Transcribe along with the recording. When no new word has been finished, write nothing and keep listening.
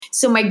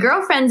So my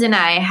girlfriends and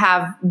I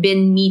have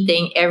been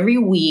meeting every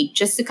week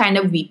just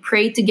to we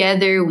pray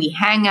together, we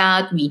hang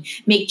out, we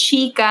make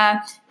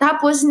chika.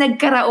 Tapos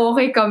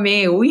nagkaraoke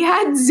kami. We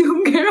had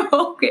Zoom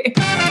karaoke.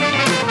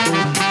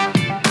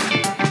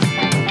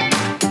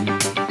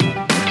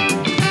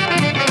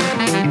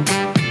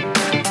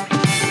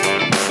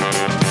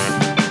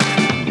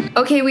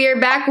 Okay, we are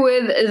back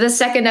with the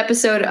second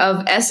episode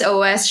of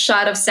SOS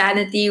Shot of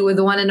Sanity with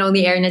the one and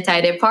only Aaron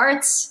Ataide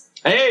Parts.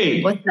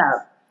 Hey! What's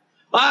up?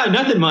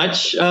 Nothing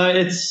much.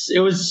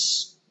 It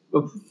was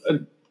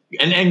an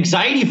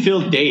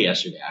anxiety-filled day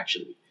yesterday,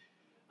 actually.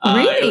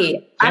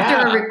 Really?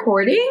 After a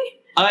recording?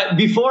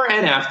 Before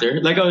and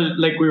after. Like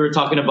we were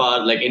talking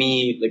about, like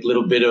any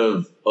little bit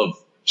of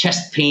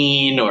chest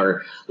pain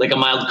or like a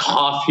mild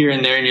cough here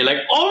and there, and you're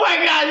like, oh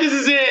my god, this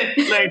is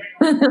it! Like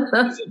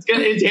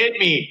it's hit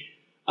me.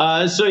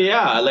 So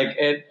yeah,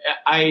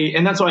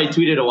 and that's why I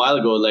tweeted a while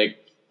ago, like,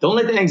 don't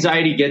let the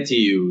anxiety get to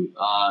you.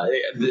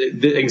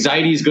 The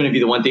anxiety is going to be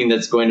the one thing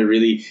that's going to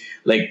really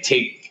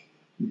take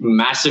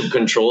massive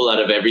control out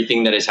of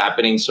everything that is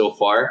happening so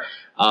far.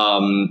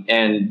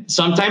 And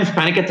sometimes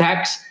panic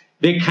attacks,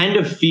 they kind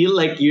of feel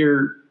like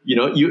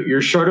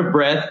you're short of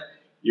breath,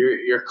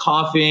 you're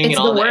coughing, it's and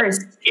all the that.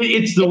 Worst.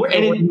 It's the worst,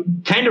 and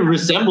it kind of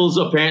resembles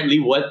apparently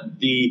what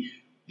the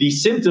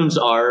symptoms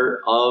are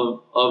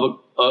of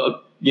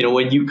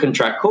when you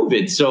contract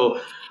COVID.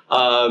 So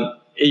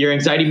your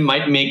anxiety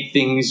might make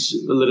things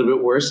a little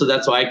bit worse. So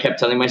that's why I kept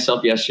telling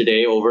myself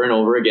yesterday over and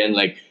over again,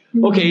 like,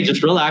 okay,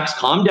 just relax,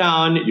 calm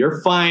down.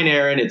 You're fine,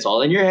 Aaron. It's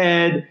all in your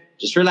head.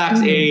 Just relax.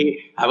 Have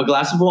a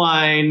glass of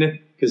wine,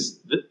 because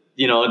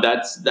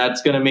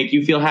that's going to make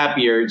you feel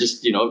happier.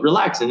 Just,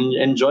 relax and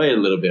enjoy it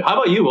a little bit. How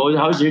about you?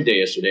 How was your day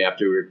yesterday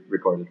after we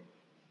recorded?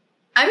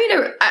 I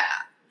mean,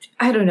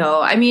 I don't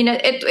know. I mean,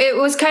 it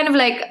was kind of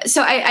like,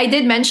 so I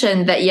did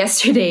mention that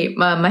yesterday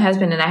my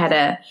husband and I had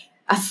a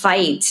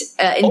fight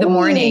in the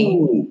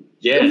morning.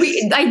 Yes.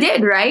 I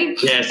did, right?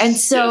 Yes. And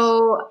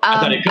so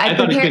I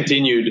thought it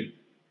continued.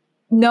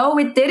 No,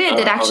 it didn't.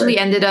 It actually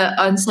ended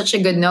on such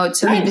a good note.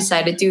 So he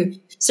decided to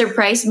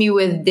surprise me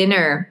with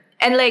dinner.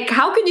 And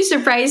how could you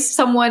surprise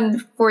someone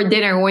for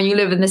dinner when you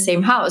live in the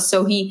same house?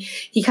 So he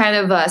kind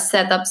of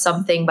set up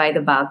something by the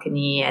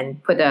balcony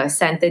and put a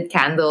scented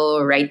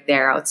candle right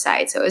there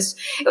outside. So it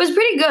was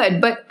pretty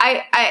good. But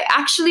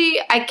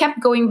I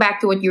kept going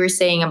back to what you were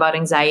saying about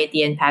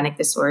anxiety and panic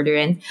disorder,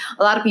 and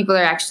a lot of people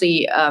are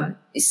actually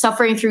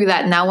suffering through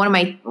that now. One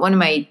of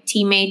my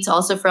teammates,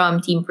 also from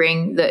Team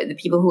Pring, the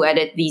people who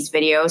edit these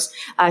videos,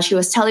 she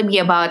was telling me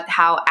about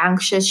how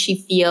anxious she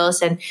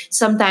feels, and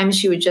sometimes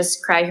she would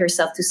just cry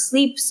herself to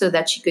sleep so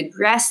that she could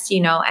rest,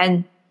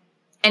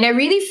 and I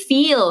really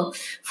feel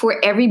for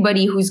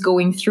everybody who's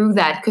going through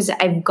that, because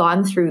I've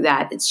gone through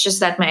that. It's just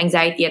that my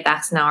anxiety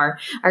attacks now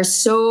are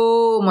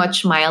so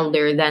much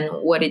milder than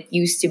what it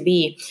used to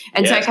be.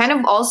 And so I kind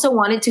of also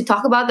wanted to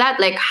talk about that.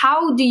 Like,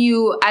 how do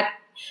you,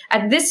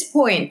 at this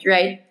point,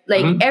 right?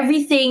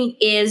 Everything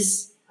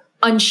is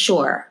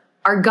unsure.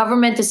 Our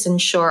government is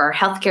unsure. Our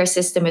healthcare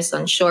system is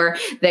unsure.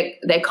 The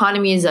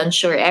economy is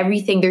unsure.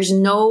 Everything. There's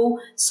no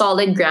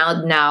solid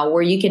ground now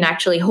where you can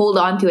actually hold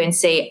on to and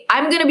say,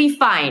 I'm going to be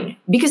fine.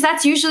 Because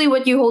that's usually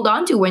what you hold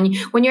on to when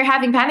you're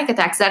having panic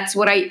attacks. That's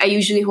what I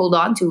usually hold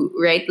on to,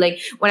 right? Like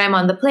when I'm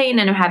on the plane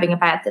and I'm having a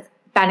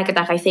panic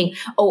attack, I think,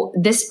 oh,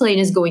 this plane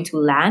is going to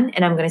land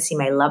and I'm going to see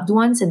my loved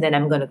ones, and then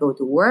I'm going to go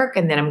to work,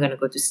 and then I'm going to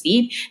go to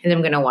sleep, and then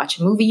I'm going to watch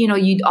a movie.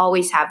 You'd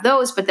always have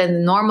those, but then the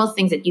normal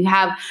things that you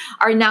have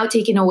are now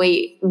taken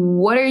away.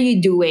 What are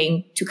you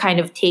doing to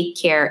kind of take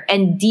care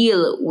and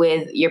deal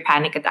with your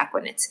panic attack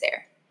when it's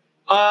there?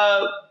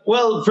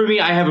 Well, for me,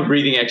 I have a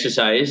breathing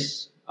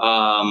exercise.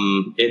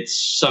 It's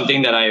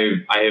something that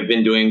I have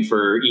been doing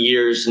for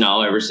years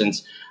now, ever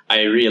since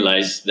I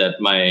realized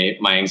that my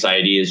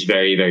anxiety is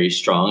very, very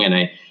strong. And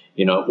I,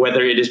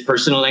 whether it is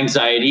personal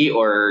anxiety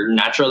or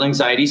natural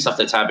anxiety, stuff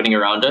that's happening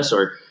around us,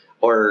 or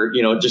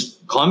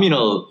just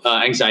communal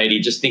anxiety,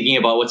 just thinking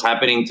about what's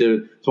happening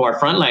to our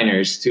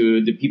frontliners,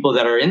 to the people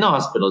that are in the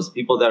hospitals,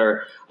 people that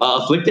are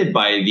afflicted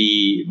by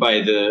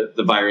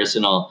the virus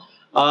and all.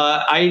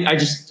 I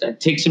just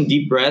take some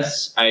deep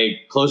breaths.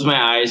 I close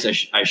my eyes.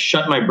 I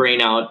shut my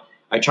brain out.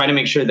 I try to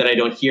make sure that I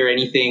don't hear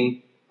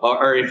anything.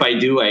 Or if I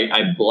do,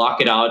 I block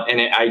it out, and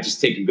I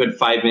just take a good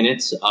 5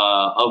 minutes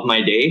of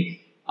my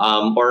day,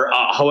 or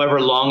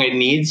however long it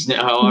needs,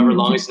 however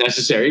long it's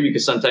necessary,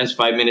 because sometimes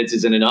 5 minutes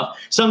isn't enough.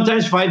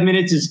 Sometimes 5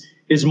 minutes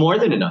is more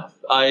than enough.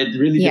 It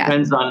really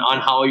depends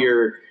on how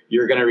you're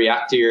going to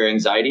react to your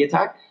anxiety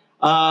attack.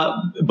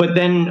 But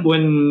then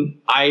when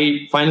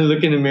I finally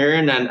look in the mirror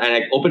and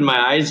I open my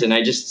eyes and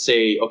I just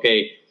say,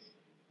 okay,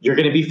 you're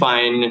going to be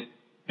fine.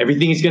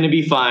 Everything is going to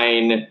be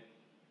fine.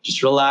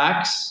 Just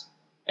relax.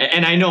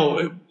 And I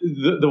know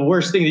the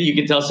worst thing that you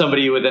can tell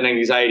somebody with an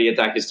anxiety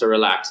attack is to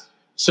relax.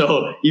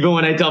 So even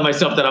when I tell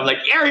myself that, I'm like,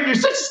 Aaron, you're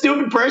such a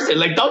stupid person.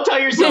 Like, don't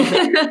tell yourself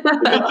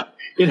that.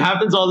 It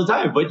happens all the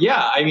time. But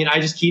yeah, I mean, I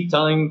just keep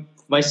telling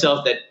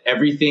myself that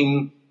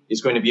everything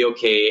is going to be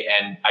okay.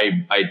 And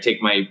I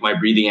take my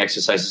breathing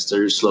exercises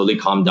to slowly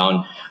calm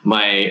down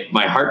my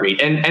heart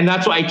rate. And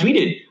that's what I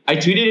tweeted. I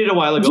tweeted it a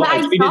while ago. Yeah,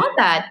 I saw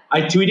that.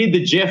 I tweeted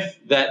the GIF,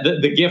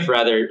 the GIF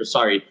rather.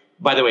 Sorry.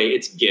 By the way,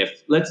 it's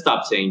GIF. Let's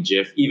stop saying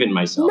GIF, even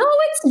myself. No,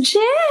 it's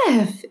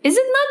GIF. Is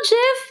it not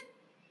GIF?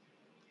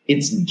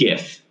 It's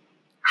GIF.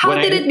 How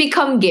did it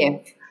become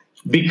GIF?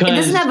 Because it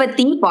doesn't have a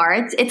T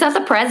part. It's not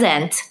a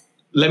present.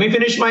 Let me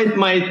finish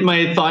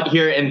my thought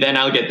here, and then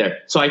I'll get there.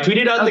 So I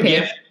tweeted out the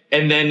GIF,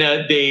 and then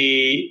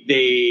they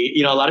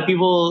a lot of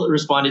people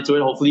responded to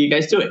it. Hopefully, you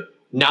guys do it.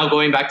 Now,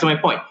 going back to my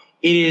point,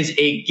 it is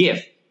a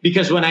GIF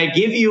because when I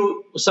give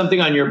you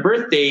something on your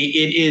birthday,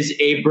 it is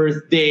a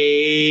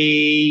birthday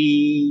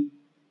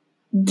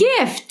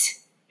gift.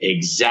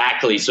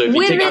 Exactly. So if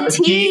you take out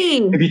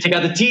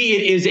the T,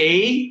 it is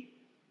a.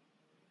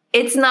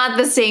 It's not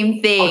the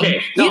same thing.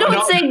 Okay. You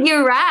don't say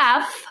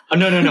giraffe.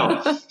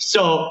 No.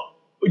 So,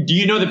 do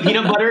you know the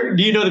peanut butter?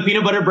 Do you know the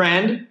peanut butter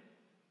brand?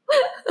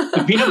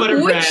 The peanut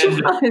butter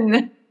brand.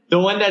 One? The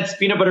one that's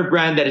peanut butter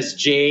brand that is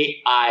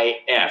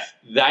JIF.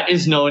 That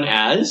is known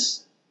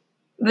as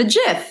the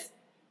GIF.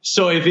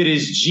 So if it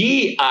is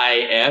GIF,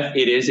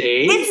 it is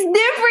a. It's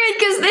different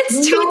because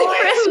it's two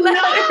different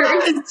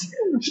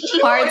letters.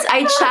 Parts.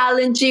 I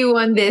challenge you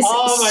on this.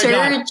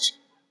 Search.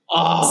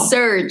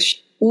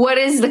 Search. What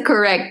is the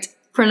correct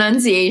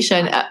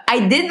pronunciation?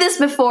 I did this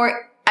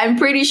before. I'm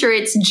pretty sure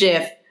it's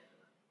GIF.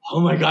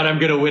 Oh my God! I'm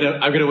gonna win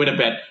a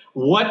bet.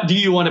 What do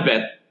you want to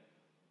bet?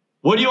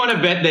 What do you want to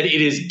bet that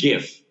it is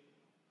GIF?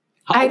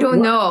 I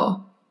don't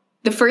know.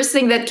 The first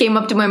thing that came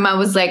up to my mind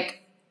was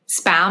like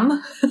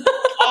spam.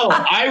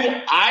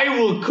 I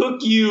will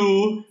cook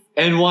you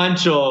and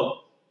Juancho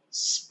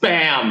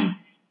spam.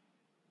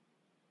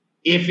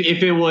 If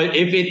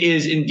it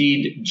is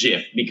indeed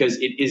GIF, because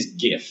it is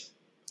GIF.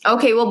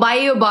 Okay, we'll buy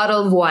you a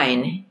bottle of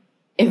wine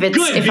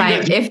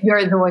if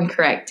you're the one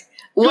correct.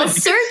 We'll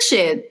search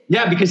it.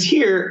 Yeah, because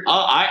here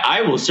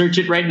I will search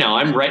it right now.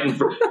 I'm writing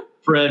for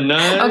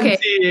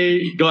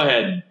pronunciation. Go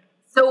ahead.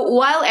 So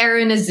while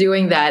Aaron is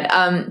doing that,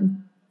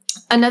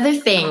 another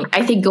thing,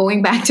 I think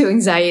going back to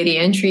anxiety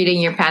and treating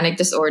your panic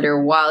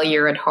disorder while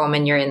you're at home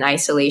and you're in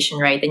isolation,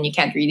 right? And you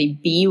can't really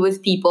be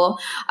with people.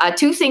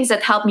 Two things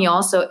that help me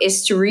also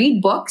is to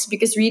read books,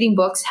 because reading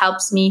books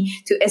helps me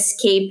to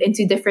escape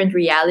into different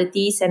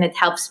realities, and it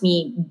helps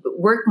me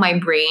work my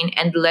brain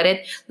and let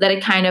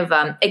it kind of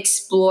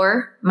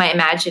explore my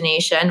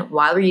imagination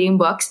while reading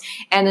books.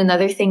 And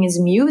another thing is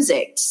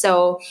music.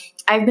 So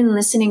I've been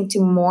listening to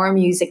more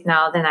music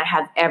now than I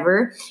have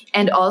ever.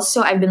 And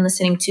also I've been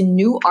listening to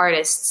new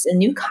artists and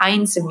new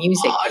kinds of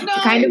music to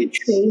kind of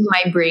train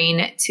my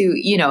brain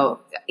to,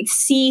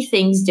 see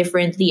things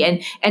differently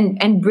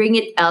and bring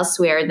it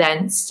elsewhere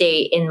than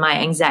stay in my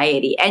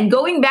anxiety. And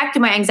going back to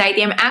my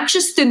anxiety, I'm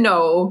anxious to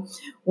know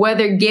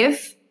whether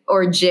GIF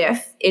or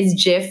GIF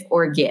is GIF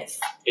or GIF.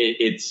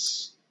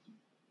 It's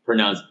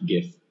pronounced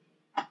GIF.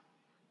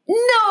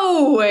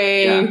 No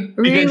way. Yeah.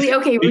 Really?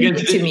 Okay, read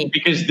it to me.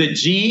 Because the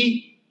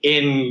G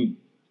in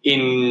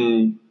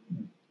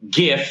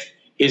GIF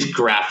is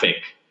graphic.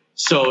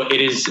 So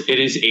it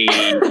is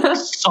a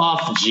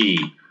soft G.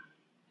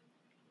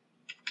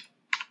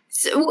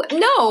 So,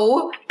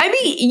 no. I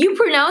mean, you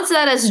pronounce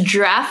that as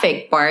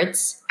graphic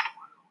parts.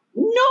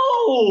 No.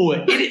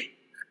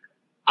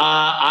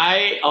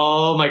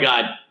 Oh my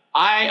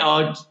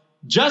God.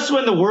 Just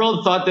when the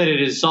world thought that it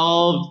is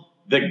solved,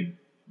 the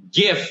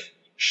GIF,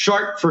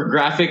 short for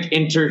graphic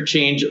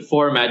interchange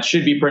format,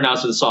 should be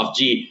pronounced with a soft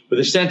G, with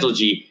a central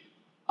G.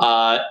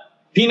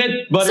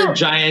 Peanut Butter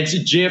Giants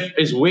GIF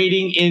is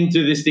wading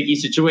into the sticky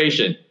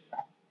situation.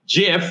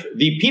 GIF,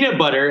 the peanut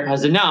butter,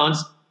 has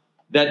announced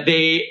that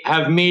they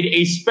have made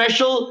a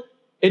special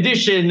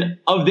edition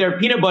of their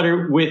peanut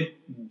butter with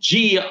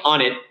G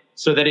on it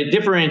so that it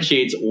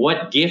differentiates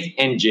what GIF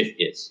and GIF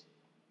is.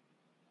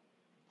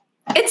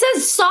 It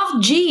says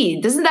soft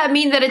G. Doesn't that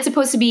mean that it's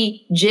supposed to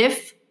be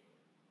GIF?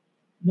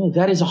 No,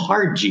 that is a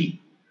hard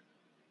G.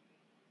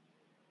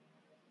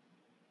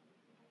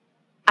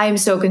 I'm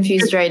so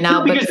confused right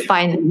now, but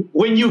fine.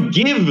 When you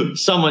give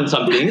someone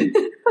something...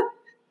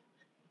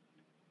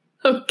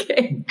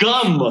 Okay.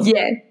 Gum.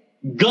 Yeah.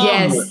 Gum.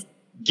 Yes.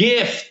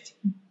 Gift.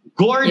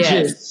 Gorgeous.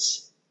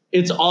 Yes.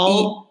 It's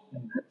all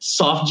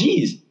soft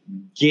G's.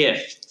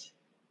 Gift.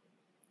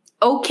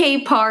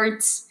 Okay,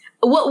 parts.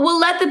 We'll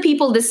let the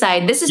people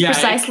decide. This is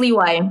precisely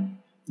why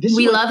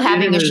we love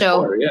having a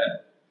show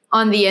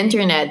on the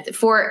internet.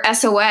 For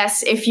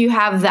SOS, if you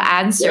have the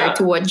answer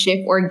to what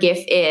GIF or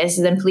GIF is,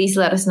 then please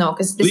let us know,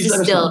 because this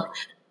is still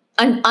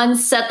an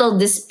unsettled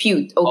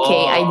dispute.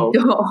 Okay,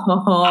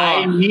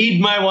 I need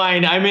my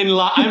wine. I'm in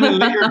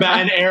liquor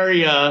ban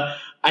area.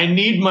 I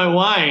need my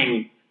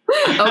wine.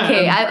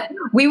 Okay,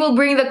 we will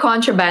bring the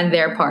contraband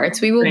there,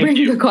 parts. We will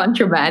bring the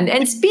contraband.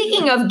 And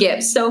speaking of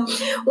gifts, so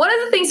one of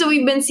the things that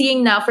we've been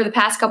seeing now for the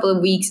past couple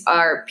of weeks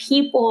are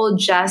people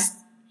just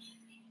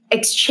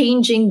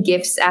exchanging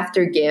gifts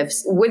after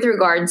gifts with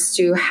regards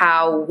to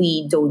how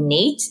we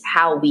donate,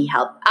 how we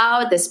help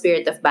out, the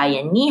spirit of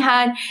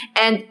bayanihan,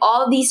 and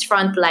all these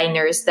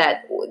frontliners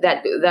that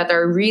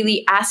are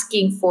really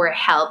asking for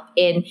help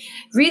in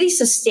really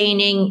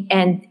sustaining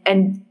and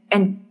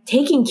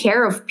taking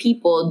care of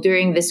people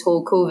during this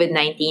whole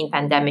COVID-19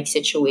 pandemic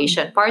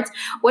situation. Parts,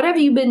 what have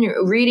you been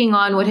reading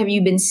on? What have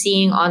you been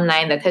seeing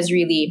online that has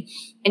really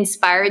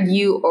inspired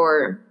you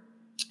or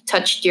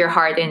touched your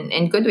heart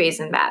in good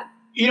ways and bad?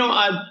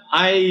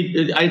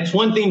 It's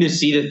one thing to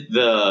see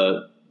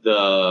the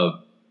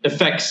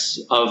effects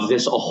of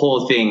this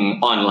whole thing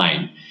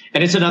online,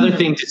 and it's another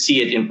thing to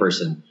see it in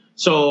person.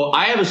 So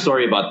I have a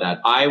story about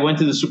that. I went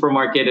to the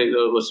supermarket. It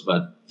was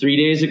about 3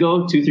 days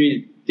ago,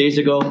 3 days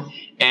ago,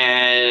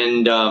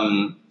 and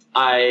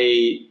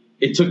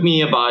it took me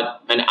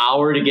about an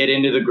hour to get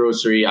into the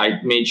grocery. I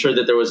made sure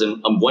that there was a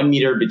 1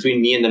 meter between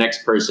me and the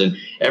next person.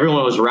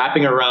 Everyone was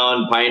wrapping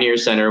around Pioneer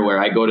Center where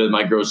I go to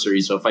my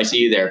groceries. So if I see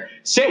you there,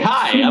 say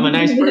hi. I'm a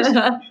nice person.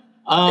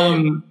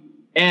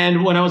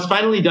 And when I was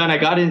finally done, I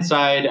got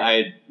inside.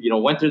 I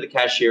went through the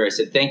cashier. I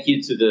said thank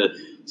you to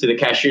the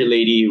cashier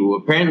lady, who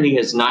apparently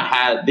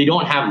they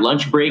don't have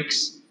lunch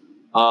breaks.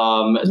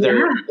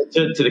 They're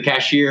to the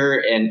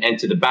cashier and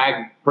to the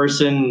bag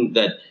person,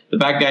 the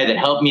bag guy that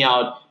helped me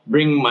out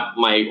bring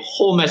my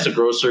whole mess of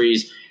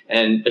groceries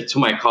and to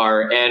my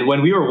car. And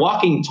when we were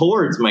walking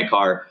towards my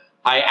car,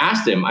 I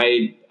asked him,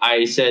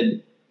 I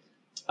said,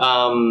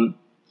 how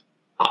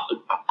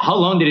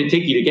long did it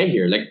take you to get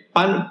here? Like,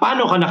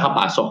 paano ka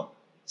nakapasok?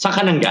 Saan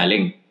ka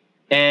nanggaling?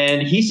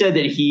 And he said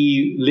that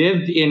he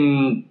lived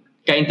in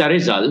Cainta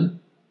Rizal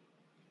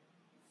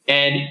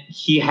and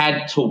he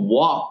had to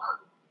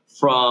walk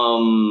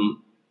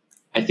from,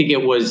 I think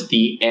it was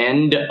the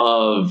end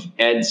of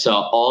EDSA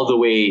all the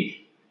way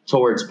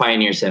towards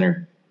Pioneer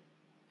Center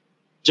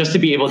just to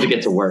be able to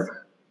get to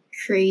work.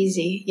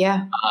 Crazy.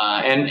 Yeah.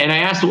 And I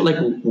asked, like,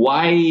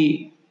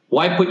 why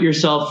put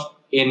yourself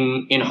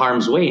in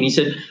harm's way? And he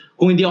said,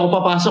 kung hindi ako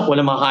papasok,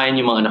 wala makain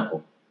yung mga anak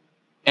ko.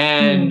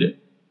 And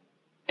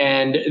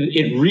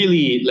it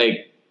really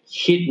like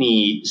hit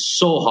me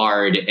so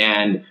hard.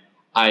 And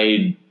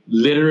I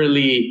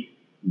literally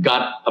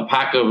got a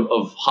pack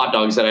of hot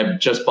dogs that I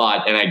just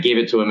bought and I gave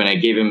it to him and I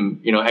gave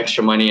him,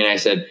 extra money. And I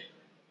said,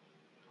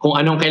 kung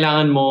anong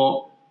kailangan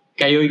mo,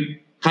 kayo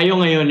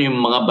ngayon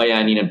yung mga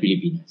bayani ng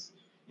Pilipinas.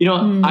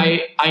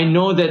 I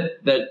know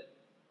that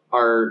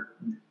our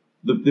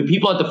the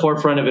people at the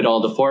forefront of it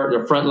all, the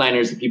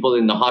frontliners, the people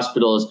in the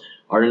hospitals,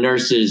 our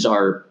nurses,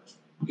 our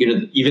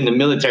even the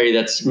military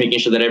that's making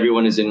sure that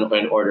everyone is in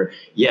order.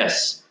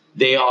 Yes,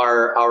 they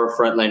are our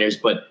frontliners,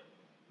 but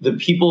the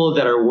people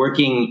that are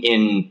working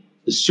in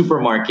the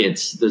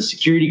supermarkets, the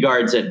security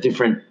guards at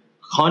different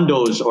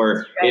condos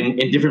or in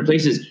different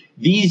places,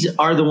 these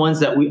are the ones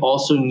that we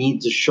also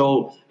need to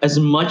show as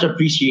much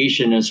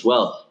appreciation as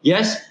well.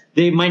 Yes,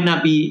 they might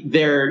not be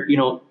there,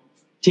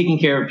 taking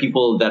care of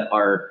people that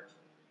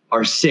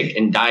are sick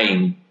and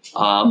dying,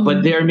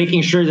 but they're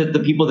making sure that the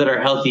people that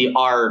are healthy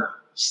are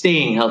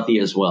staying healthy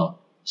as well.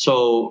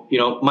 So,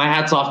 my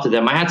hat's off to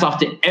them. My hat's off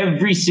to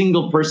every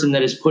single person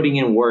that is putting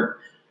in work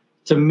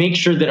to make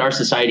sure that our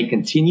society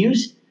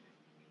continues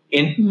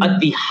at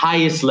the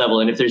highest level.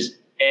 And if there's,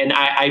 and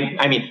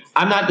I mean,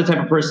 I'm not the type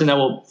of person that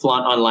will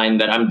flaunt online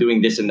that I'm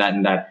doing this and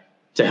that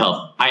to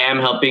help. I am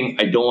helping.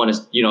 I don't want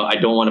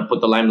to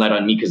put the limelight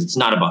on me because it's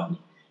not about me.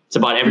 It's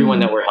about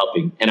everyone that we're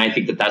helping. And I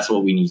think that that's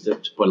what we need to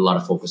put a lot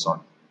of focus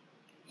on.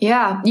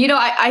 Yeah.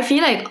 I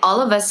feel like all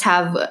of us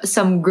have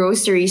some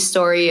grocery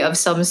story of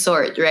some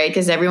sort, right?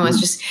 Because everyone's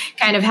just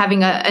kind of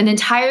having an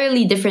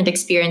entirely different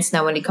experience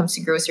now when it comes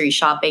to grocery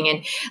shopping.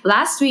 And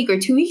last week or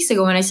 2 weeks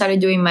ago, when I started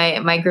doing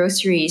my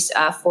groceries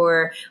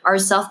for our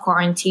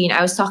self-quarantine,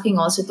 I was talking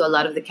also to a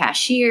lot of the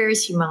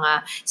cashiers, yung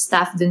mga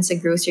staff dun sa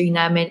grocery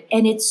namin.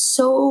 And it's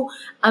so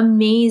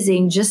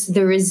amazing, just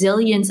the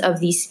resilience of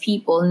these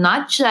people,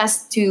 not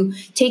just to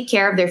take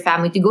care of their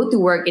family, to go to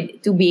work and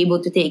to be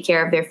able to take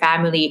care of their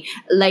family.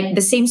 Like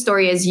the same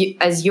story as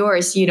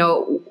yours,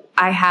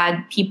 I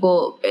had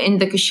people in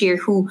the cashier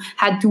who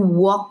had to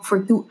walk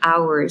for 2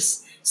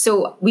 hours.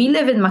 So we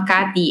live in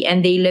Makati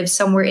and they live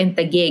somewhere in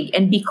Taguig.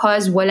 And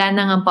because wala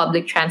na nga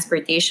public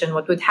transportation,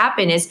 what would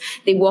happen is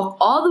they walk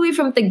all the way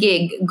from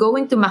Taguig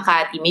going to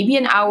Makati, maybe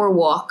an hour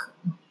walk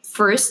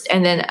first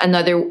and then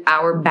another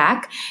hour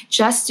back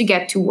just to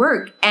get to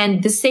work.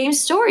 And the same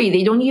story,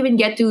 they don't even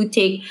get to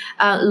take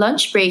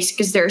lunch breaks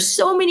because there are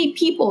so many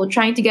people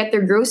trying to get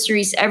their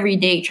groceries every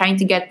day, trying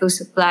to get those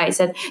supplies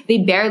that they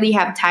barely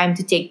have time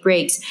to take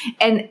breaks.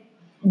 And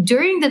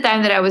during the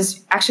time that I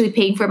was actually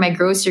paying for my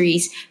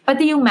groceries,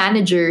 pati yung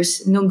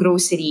managers ng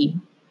grocery,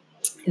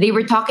 they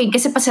were talking,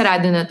 kasi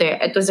pasarado na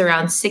to, it was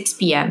around 6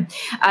 p.m.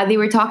 They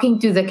were talking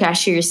to the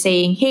cashier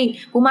saying, hey,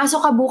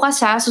 pumasok ka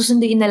bukas ha,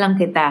 susunduin na lang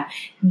kita.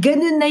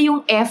 Ganun na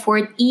yung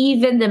effort,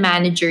 even the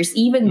managers,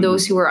 even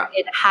those who are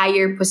in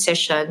higher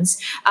positions,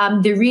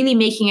 they're really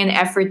making an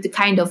effort to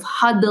kind of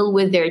huddle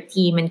with their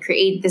team and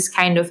create this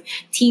kind of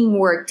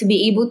teamwork to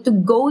be able to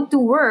go to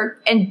work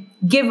and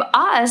give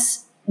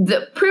us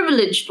the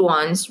privileged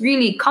ones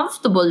really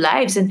comfortable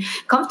lives and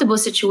comfortable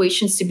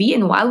situations to be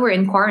in while we're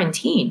in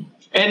quarantine.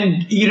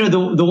 And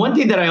the one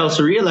thing that I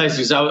also realized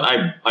is after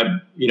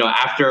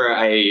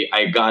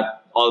I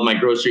got all of my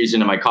groceries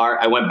into my car,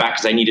 I went back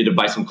because I needed to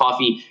buy some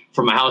coffee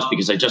for my house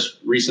because I just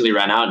recently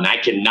ran out and I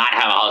cannot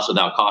have a house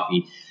without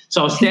coffee. So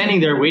I was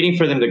standing there waiting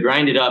for them to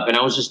grind it up, and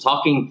I was just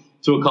talking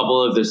to a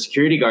couple of the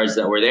security guards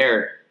that were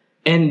there,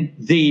 and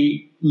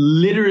they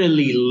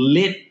literally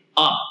lit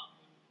up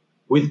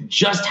with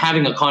just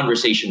having a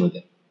conversation with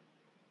him.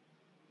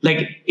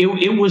 Like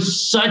it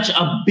was such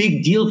a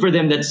big deal for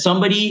them that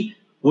somebody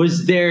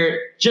was there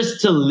just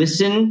to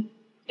listen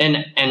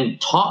and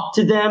talk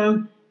to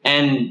them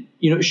and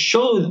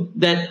show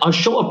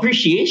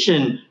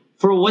appreciation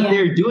for what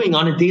they're doing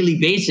on a daily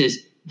basis.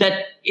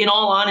 That, in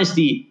all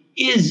honesty,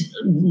 is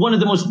one of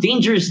the most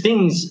dangerous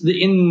things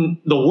in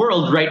the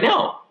world right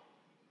now.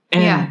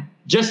 And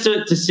just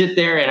to sit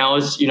there, and I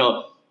was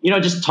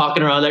just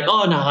talking around like,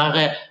 oh,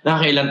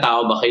 nakakailang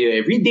tao ba kayo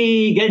every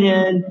day,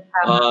 ganyan.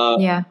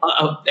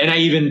 And I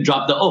even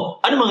dropped ano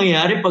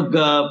mangyayari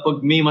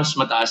pag may mas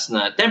mataas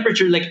na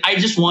temperature? Like, I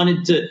just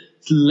wanted to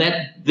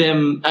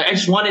I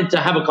just wanted to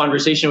have a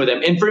conversation with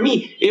them. And for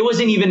me, it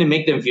wasn't even to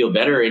make them feel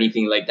better or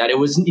anything like that.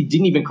 It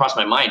didn't even cross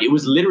my mind. It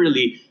was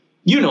literally,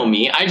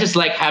 me, I just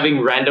like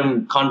having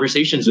random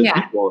conversations with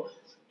people.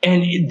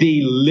 And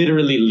they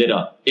literally lit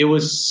up. It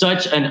was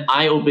such an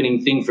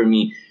eye-opening thing for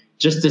me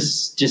just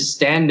to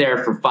stand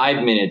there for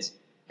 5 minutes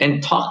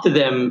and talk to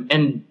them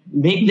and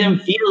make them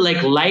feel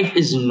like life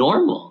is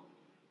normal.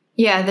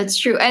 Yeah, that's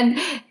true. And,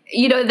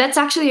 that's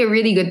actually a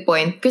really good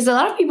point, because a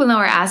lot of people now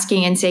are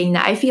asking and saying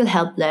that I feel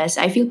helpless,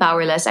 I feel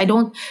powerless, I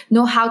don't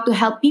know how to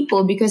help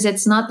people because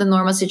it's not the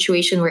normal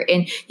situation we're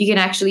in. You can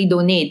actually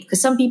donate, because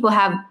some people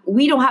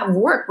we don't have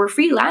work, we're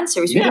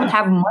freelancers, we don't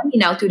have money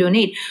now to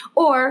donate,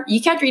 or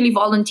you can't really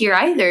volunteer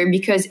either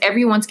because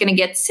everyone's going to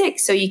get sick,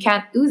 so you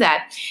can't do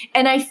that.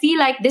 And I feel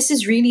like this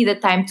is really the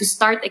time to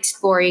start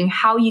exploring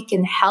how you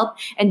can help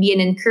and be an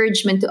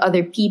encouragement to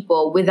other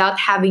people without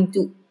having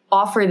to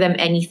offer them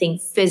anything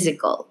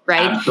physical,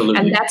 right? Absolutely.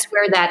 And that's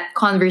where that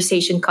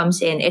conversation comes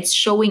in. It's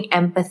showing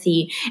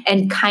empathy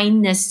and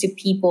kindness to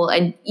people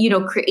and,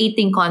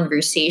 creating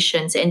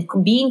conversations and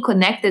being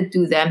connected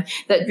to them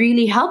that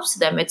really helps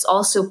them. It's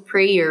also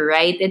prayer,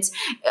 right?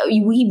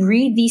 We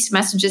read these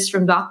messages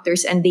from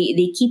doctors and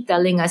they keep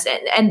telling us,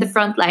 and the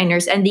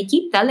frontliners, and they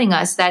keep telling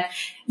us that,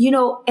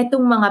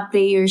 etong mga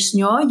prayers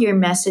nyo, your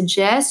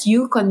messages,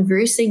 you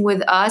conversing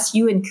with us,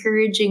 you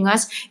encouraging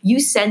us, you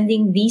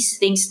sending these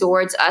things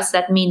towards us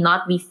that may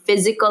not be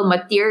physical,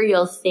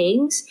 material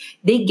things,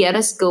 they get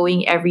us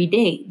going every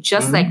day,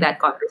 just like that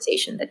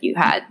conversation that you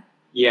had.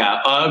 Yeah,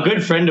 a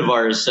good friend of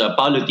ours,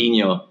 Paulo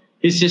Tino,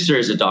 his sister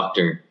is a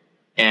doctor.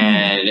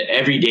 And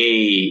every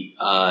day,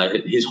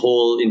 his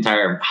whole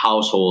entire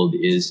household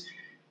is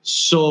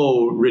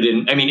so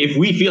ridden. I mean, if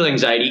we feel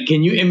anxiety,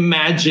 can you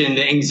imagine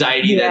the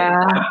anxiety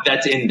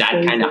that's in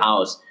that kind of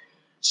house?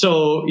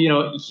 So,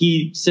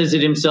 he says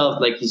it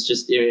himself, like he's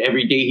just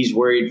every day he's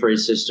worried for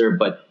his sister,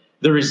 but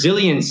the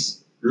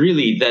resilience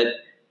really that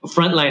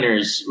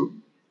frontliners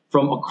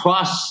from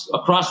across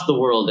the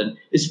world, and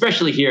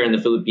especially here in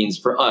the Philippines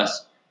for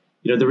us,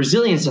 the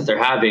resilience that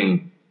they're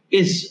having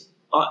is,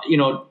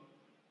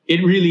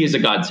 it really is a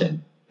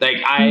godsend. Like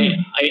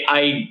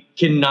I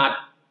cannot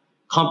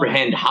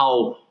comprehend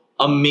how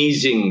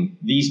amazing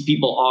these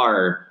people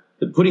are,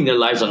 putting their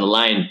lives on the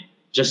line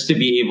just to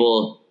be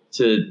able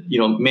to,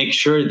 make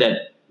sure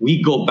that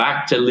we go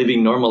back to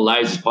living normal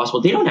lives as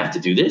possible. They don't have to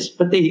do this,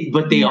 but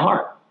they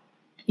are.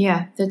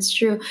 Yeah, that's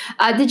true.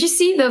 Did you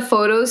see the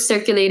photos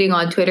circulating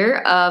on Twitter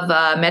of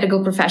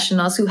medical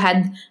professionals who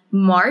had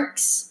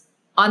marks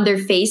on their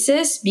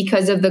faces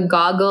because of the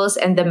goggles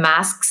and the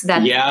masks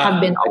that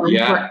have been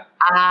on for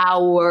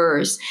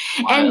hours?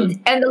 And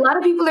a lot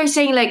of people are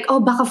saying like, oh,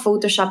 baka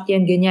Photoshop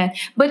yan, ganyan.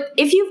 But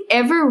if you've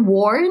ever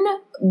worn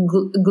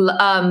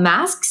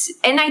masks,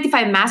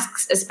 N95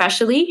 masks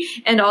especially,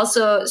 and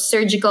also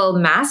surgical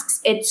masks,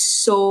 it's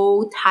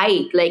so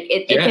tight. Like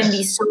it can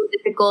be so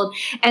difficult.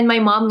 And my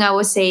mom now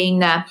was saying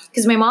that,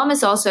 because my mom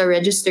is also a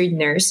registered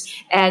nurse,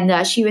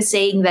 and she was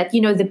saying that, the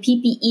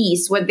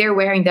PPEs, what they're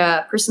wearing,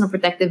 the personal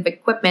protective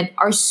equipment,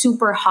 are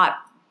super hot.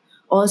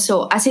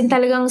 Also, as in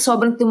talagang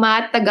sobrang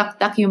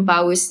tumatagaktak yung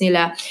pawis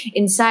nila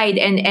inside.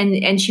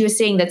 And she was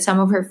saying that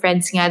some of her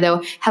friends nga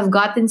daw have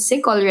gotten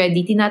sick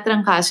already,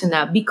 tinatrangkaso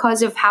na,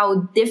 because of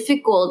how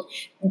difficult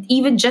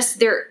even just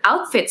their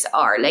outfits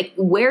are. Like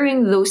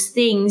wearing those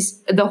things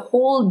the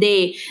whole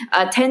day,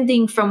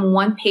 tending from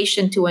one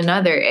patient to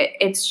another.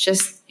 It's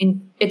just,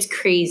 it's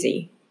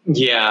crazy.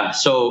 Yeah.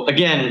 So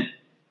again,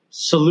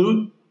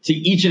 salute to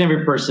each and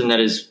every person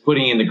that is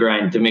putting in the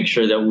grind to make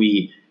sure that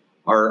we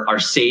are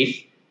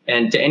safe.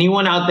 And to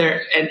anyone out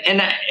there,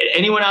 and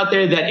anyone out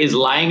there that is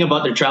lying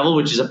about their travel,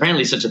 which is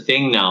apparently such a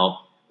thing now,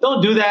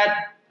 don't do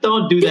that.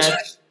 Don't do that.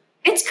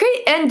 It's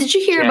great. And did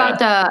you hear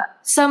about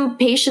some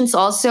patients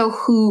also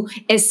who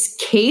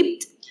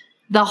escaped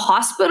the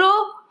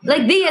hospital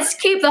Like they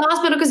escape the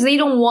hospital because they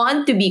don't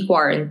want to be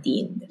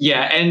quarantined.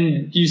 Yeah,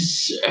 and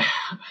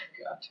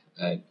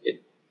God,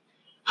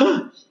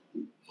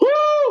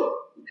 woo!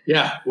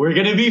 Yeah, we're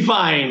gonna be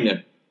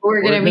fine.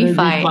 We're gonna be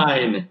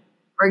fine.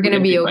 We're gonna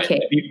be okay.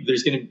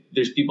 There's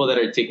people that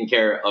are taking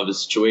care of the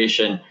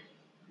situation.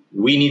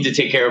 We need to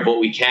take care of what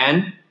we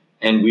can,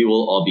 and we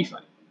will all be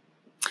fine.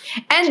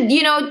 And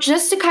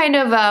just to kind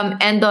of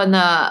end on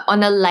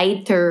a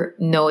lighter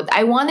note,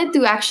 I wanted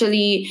to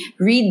actually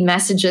read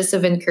messages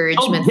of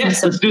encouragement. Oh,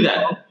 yes, let's do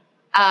that.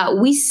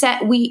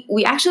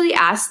 We actually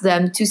asked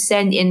them to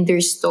send in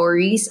their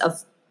stories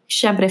of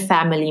syempre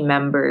family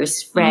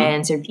members,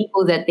 friends, or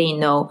people that they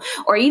know,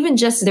 or even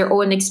just their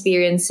own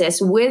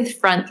experiences with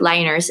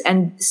frontliners.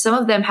 And some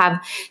of them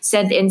have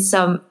sent in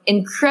some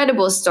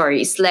incredible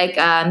stories, like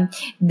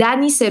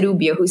Danny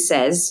Cerubio, who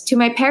says, "To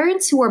my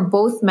parents who are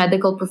both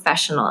medical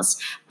professionals,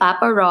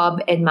 Papa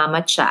Rob and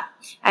Mama Cha,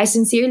 I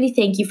sincerely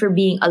thank you for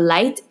being a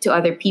light to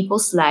other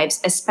people's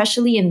lives,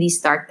 especially in these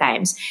dark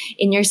times.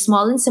 In your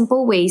small and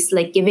simple ways,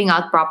 like giving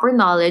out proper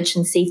knowledge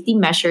and safety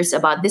measures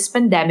about this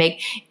pandemic,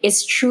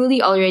 is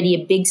truly already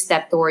a big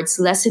step towards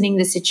lessening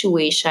the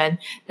situation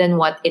than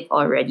what it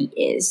already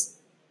is."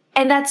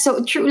 And that's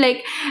so true.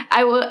 Like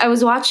I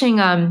was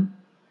watching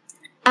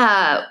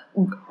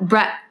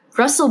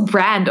Russell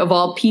Brand, of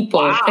all people,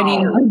 Wow.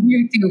 on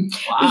YouTube.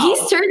 Wow.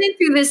 He's turned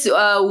into this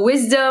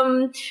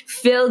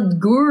wisdom-filled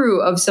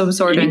guru of some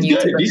sort on He's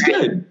YouTube. good. He's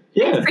good.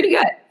 Yeah. He's pretty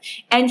good.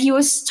 And he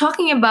was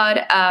talking about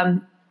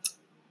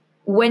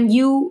when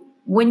you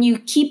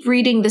keep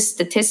reading the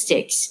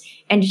statistics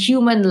and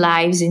human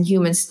lives and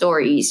human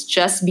stories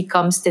just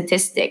become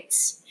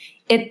statistics,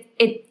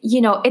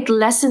 it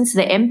lessens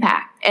the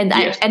impact. And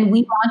Yes. and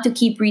we want to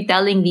keep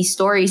retelling these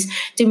stories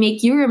to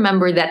make you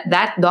remember that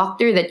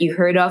doctor that you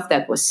heard of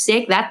that was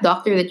sick, that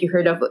doctor that you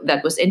heard of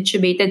that was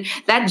intubated,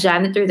 that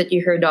janitor that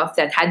you heard of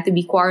that had to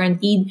be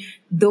quarantined,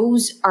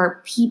 those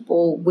are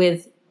people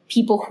with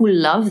people who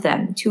love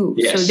them too.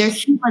 Yes. So they're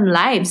human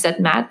lives that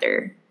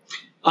matter.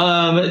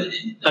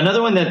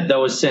 Another one that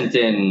was sent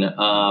in.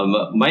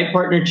 My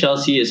partner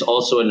Chelsea is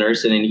also a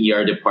nurse in an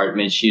ER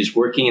department. She is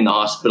working in the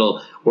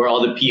hospital where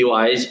all the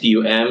PUIs,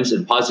 PUMs,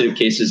 and positive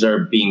cases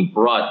are being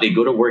brought. They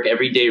go to work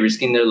every day,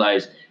 risking their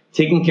lives,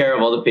 taking care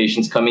of all the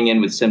patients coming in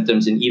with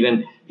symptoms, and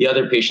even the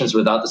other patients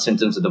without the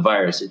symptoms of the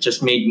virus. It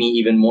just made me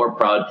even more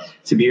proud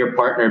to be her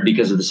partner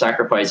because of the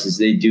sacrifices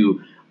they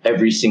do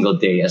every single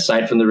day.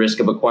 Aside from the risk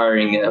of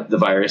acquiring the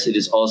virus, it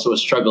is also a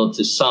struggle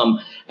to some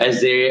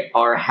as they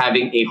are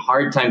having a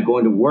hard time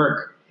going to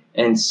work,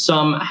 and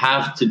some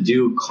have to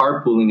do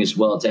carpooling as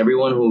well. To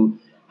everyone who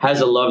has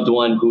a loved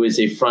one who is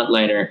a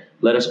frontliner,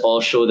 let us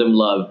all show them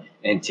love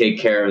and take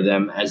care of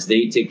them as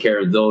they take care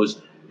of those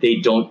they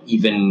don't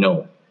even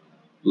know.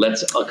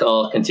 Let's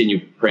all continue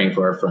praying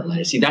for our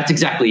frontliners. See, that's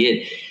exactly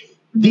it.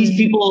 These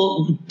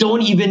people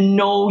don't even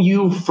know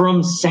you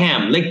from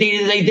Sam. Like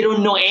they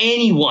don't know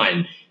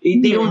anyone.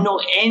 They don't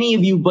know any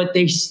of you, but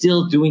they're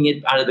still doing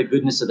it out of the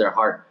goodness of their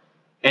heart.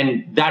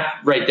 And that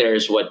right there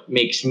is what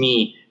makes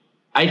me,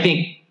 I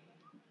think,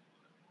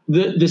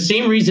 the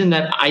same reason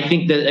that I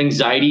think that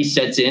anxiety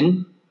sets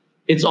in,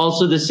 it's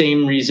also the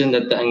same reason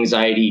that the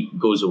anxiety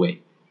goes away.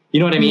 You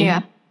know what I mean?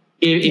 Yeah.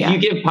 If you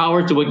give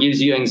power to what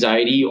gives you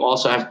anxiety, you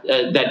also have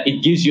that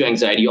it gives you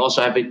anxiety. You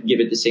also have to give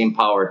it the same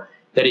power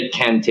that it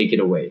can take it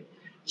away.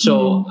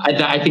 So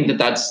I think that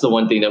that's the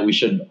one thing that we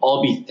should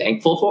all be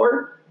thankful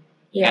for.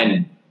 Yeah.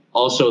 And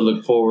also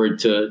look forward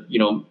to,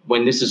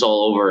 when this is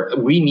all over,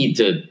 we need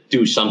to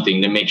do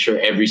something to make sure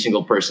every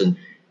single person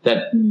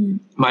that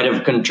might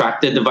have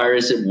contracted the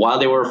virus while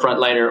they were a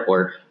frontliner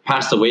or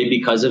passed away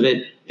because of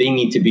it, they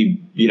need to be,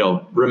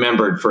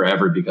 remembered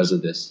forever because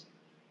of this.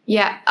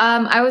 Yeah,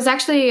 I was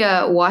actually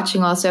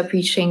watching also a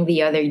preaching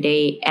the other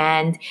day,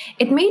 and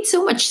it made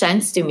so much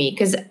sense to me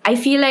because I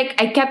feel like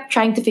I kept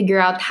trying to figure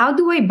out, how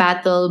do I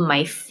battle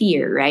my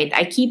fear, right?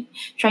 I keep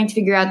trying to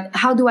figure out,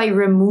 how do I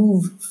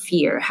remove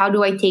fear? How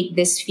do I take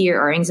this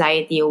fear or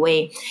anxiety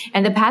away?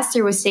 And the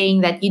pastor was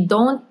saying that you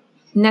don't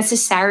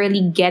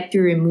necessarily get to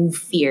remove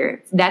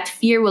fear. That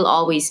fear will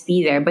always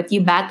be there, but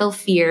you battle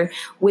fear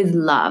with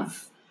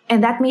love.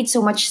 And that made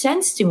so much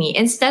sense to me.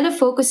 Instead of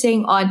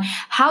focusing on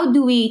how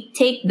do we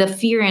take the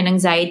fear and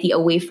anxiety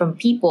away from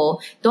people,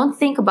 don't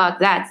think about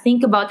that.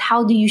 Think about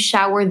how do you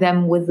shower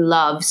them with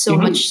love, so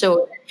much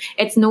so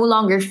it's no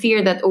longer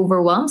fear that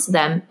overwhelms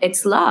them.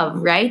 It's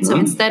love, right? So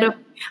instead of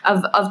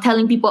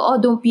telling people,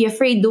 oh, don't be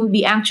afraid, don't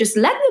be anxious,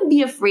 let them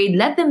be afraid,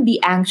 let them be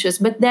anxious,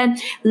 but then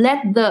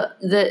let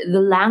the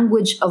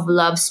language of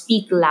love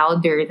speak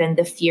louder than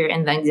the fear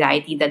and the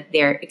anxiety that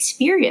they're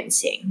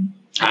experiencing.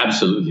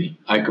 Absolutely.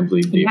 I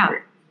completely agree.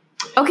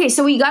 Okay,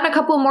 so we got a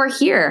couple more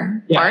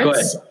here. Yeah, go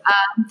ahead.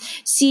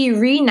 See,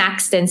 Ree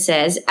Naxton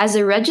says, as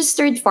a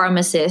registered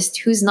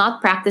pharmacist who's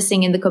not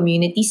practicing in the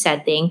community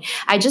setting,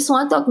 I just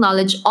want to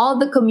acknowledge all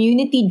the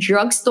community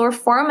drugstore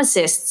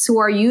pharmacists who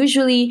are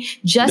usually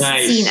just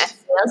seen as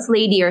sales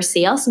lady or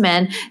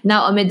salesman.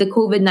 Now, amid the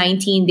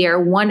COVID-19, they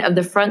are one of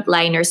the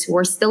frontliners who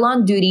are still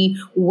on duty,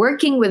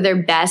 working with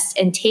their best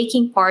and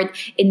taking part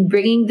in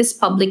bringing this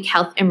public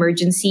health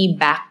emergency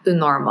back to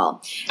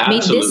normal. May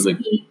this Absolutely.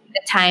 be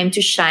the time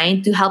to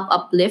shine, to help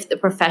uplift the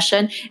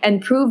profession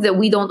and prove that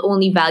we don't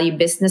only value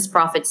business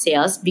profit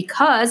sales,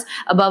 because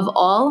above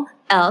all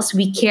else,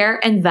 we care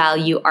and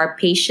value our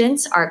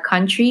patients, our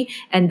country,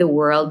 and the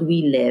world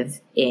we live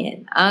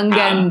in. Ang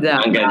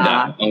ganda. Ang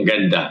ganda. Ang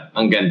ganda.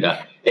 Ang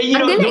ganda. Hey, you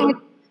Ang know,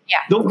 galing. Yeah,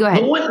 go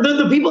ahead.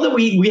 the people that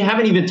we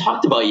haven't even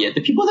talked about yet,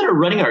 the people that are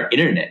running our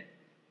internet,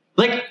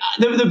 like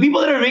the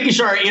people that are making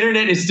sure our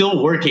internet is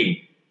still working.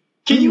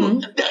 Can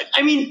you,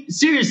 I mean,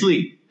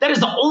 seriously, that is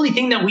the only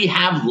thing that we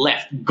have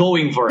left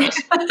going for us.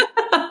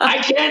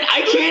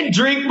 I can't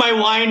drink my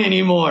wine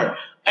anymore.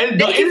 And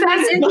the Thank you,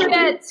 fast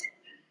internet.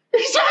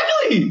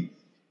 Exactly.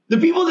 The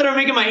people that are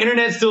making my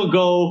internet still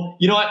go,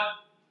 you know what?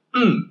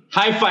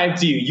 High five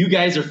to you. You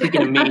guys are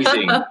freaking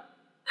amazing.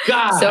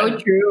 God. So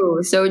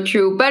true. So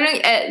true. Parang,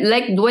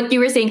 like what you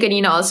were saying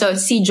kanina also,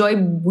 si Joy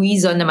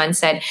Buizon naman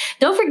said,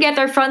 don't forget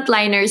our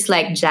frontliners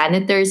like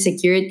janitors,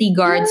 security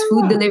guards,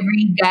 food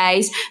delivery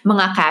guys,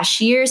 mga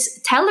cashiers,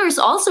 tellers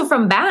also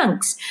from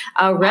banks,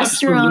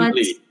 restaurants,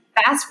 Absolutely.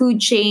 fast food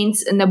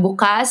chains na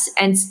bukas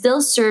and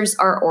still serves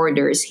our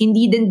orders.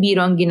 Hindi din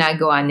biro ang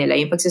ginagawa nila.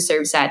 Yung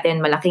pagsaserve sa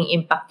atin, malaking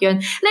impact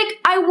yun. Like,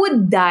 I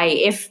would die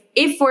if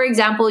for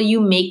example,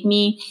 you make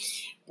me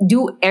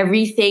do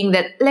everything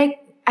that, like,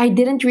 I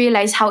didn't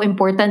realize how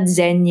important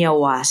Xenia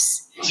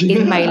was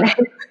in my life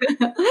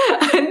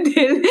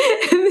until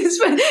this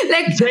one.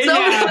 Like, Xenia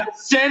app,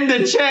 send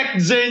the check,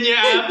 Xenia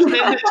app, send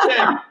the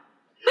check.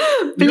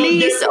 please, You don't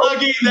get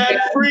plugging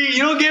that free. You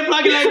don't get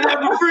plugging like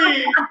that for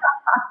free.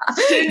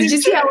 Send did the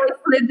you see check. how I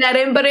slid that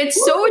in? But it's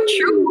so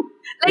true.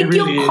 Like, It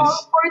really yung is.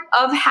 comfort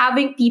of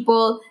having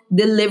people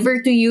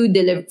deliver to you,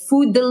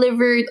 food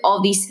delivered,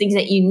 all these things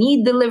that you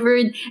need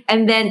delivered,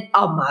 and then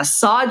a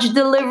massage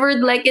delivered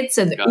like it's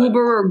an God.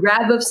 Uber or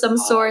Grab of some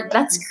sort.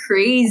 That's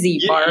crazy,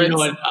 You Parts. know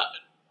what?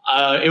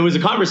 It was a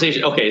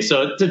conversation. Okay,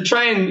 so to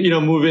try and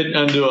move it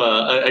into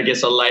I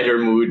guess a lighter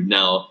mood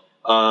now.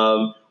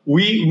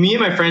 Me and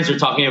my friends were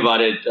talking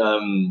about it.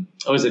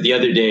 What was it the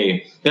other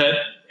day?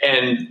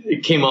 And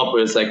it came up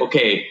with like,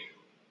 okay,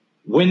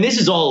 when this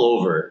is all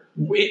over,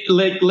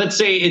 let's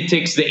say it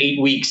takes the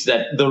 8 weeks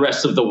that the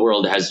rest of the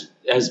world had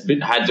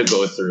to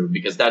go through,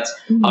 because that's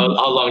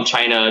how long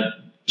China,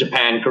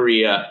 Japan,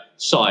 Korea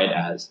saw it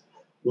as.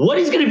 What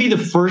is going to be the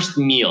first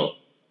meal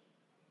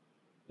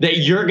that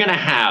you're going to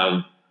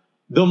have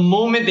the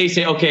moment they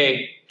say,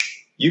 okay,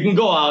 you can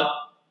go out,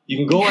 you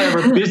can go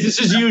wherever, business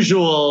as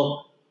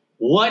usual?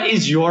 What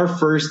is your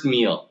first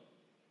meal?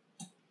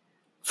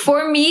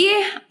 For me,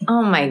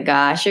 oh my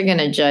gosh, you're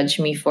gonna judge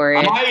me for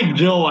it. I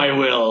know I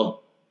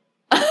will.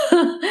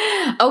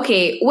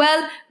 Okay,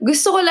 well,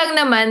 gusto ko lang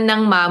naman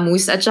ng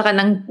mamus at saka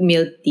ng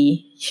milk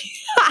tea.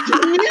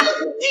 Milk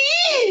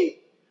tea!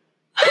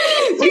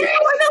 Gusto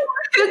ko ng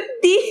milk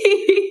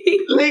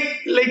tea.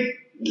 Like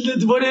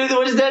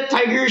what is that?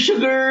 Tiger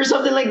sugar or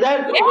something like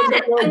that? What's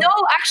that called? No,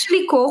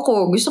 actually,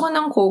 coco. Gusto ko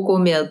ng coco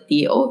milk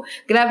tea. Oh,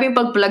 grabe yung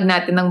pag-plug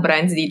natin ng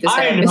brands dito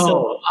sa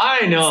episode.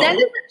 I know. Send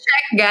us a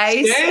check,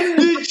 guys. Send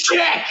the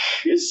check.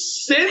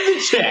 Send the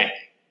check.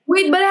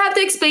 Wait, but I have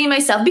to explain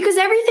myself because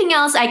everything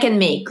else I can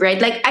make, right?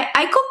 Like,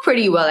 I cook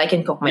pretty well. I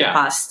can cook my Yeah.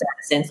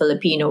 pastas and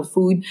Filipino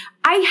food.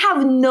 I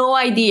have no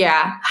idea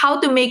how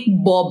to make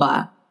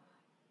boba.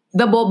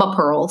 The boba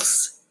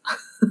pearls.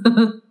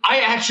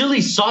 I actually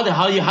saw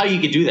how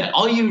you could do that.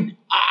 I'll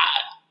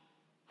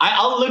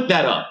look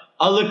that up.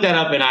 I'll look that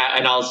up and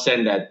I'll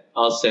send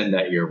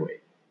that your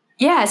way.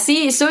 Yeah,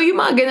 see, so yung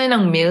mga ganun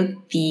ng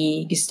milk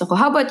tea, gusto ko.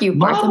 How about you,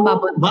 Bart?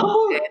 Mambo?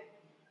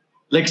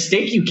 Like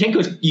steak, you can't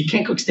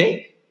cook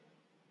steak.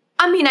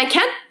 I mean, I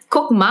can't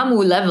cook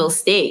Mamu level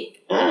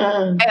steak.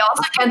 I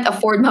also can't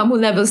afford Mamu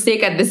level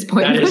steak at this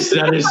point. That is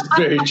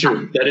very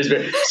true. That is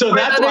very. So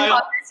that's Another why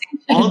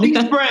conversation. all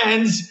these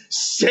brands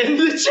send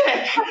the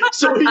check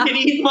so we can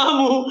eat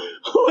Mamu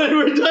when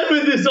we're done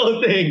with this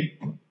whole thing.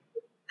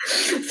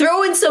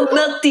 Throw in some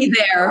milk tea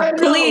there, I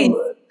know. please.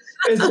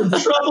 And some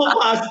truffle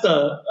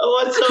pasta. I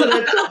want some of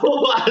that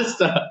truffle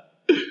pasta.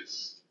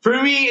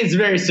 For me, it's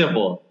very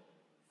simple.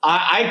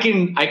 I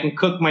can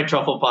cook my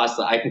truffle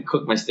pasta. I can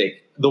cook my steak.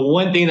 The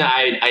one thing that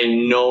I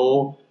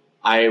know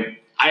I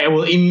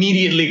will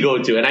immediately go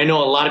to, and I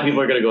know a lot of people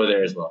are going to go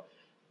there as well.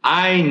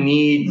 I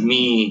need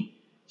me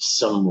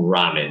some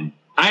ramen.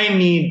 I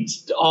need,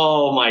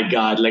 oh my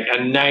God, like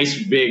a nice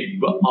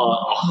big,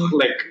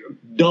 like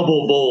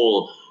double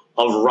bowl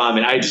of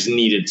ramen. I just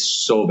need it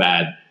so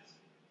bad.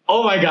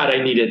 Oh my God,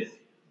 I need it.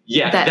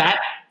 Yeah, that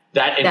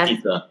and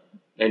pizza.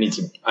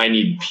 I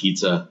need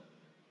pizza.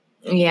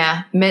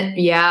 Yeah.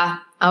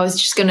 I was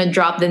just going to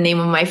drop the name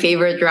of my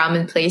favorite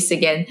ramen place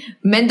again.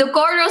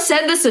 Mendocoro,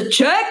 send us a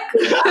check.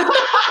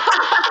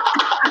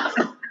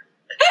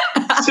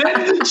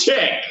 Send the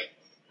check.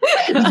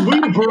 We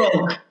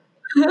broke.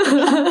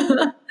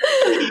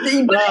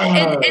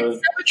 It's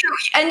so true.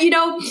 And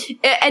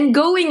and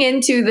going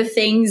into the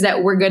things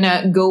that we're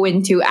gonna go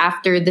into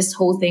after this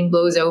whole thing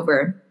blows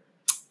over,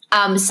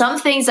 some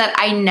things that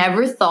I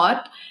never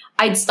thought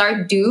I'd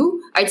start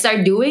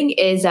doing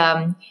is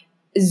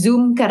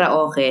Zoom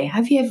karaoke.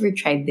 Have you ever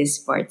tried this,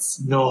 Parts?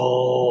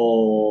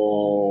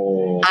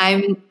 No.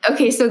 I'm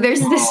okay. So there's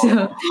this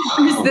video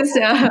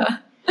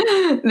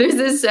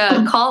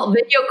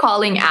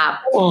calling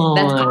app. Oh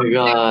that's my called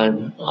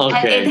god.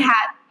 Okay.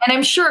 And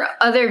I'm sure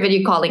other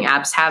video calling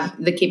apps have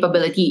the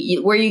capability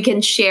where you can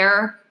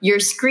share your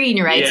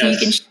screen, right? So you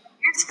can Yes. share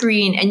your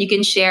screen and you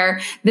can share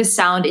the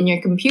sound in your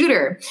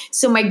computer.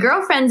 So my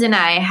girlfriends and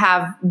I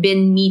have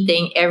been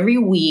meeting every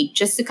week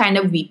just to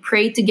we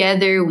pray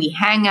together, we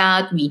hang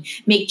out, we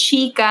make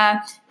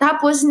chika.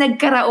 Tapos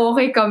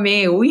nagkaraoke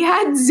kami. We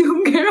had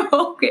Zoom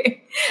karaoke.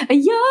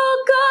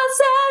 Ayoko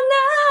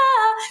sana.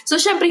 So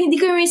syempre hindi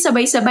kami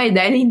sabay-sabay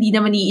dahil hindi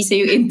naman iisa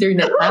yung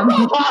internet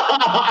namin.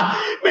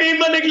 May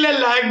iba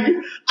naglalag.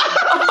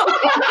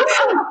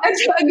 At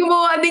saka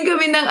gumawa din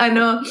kami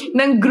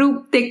ng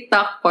group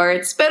TikTok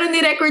parts. Pero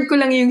ni-record ko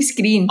lang yung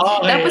screen.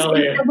 Okay, Tapos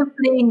okay. instead of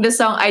playing the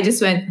song, I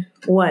just went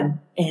 1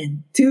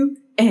 and 2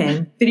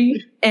 and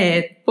 3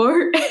 and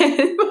 4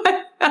 and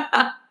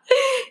 5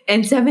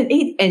 and 7,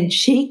 8 and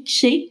shake,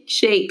 shake,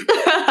 shake.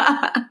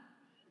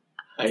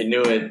 I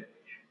knew it.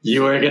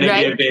 You were gonna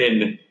Right? give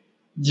in.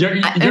 You're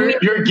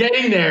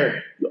getting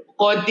there.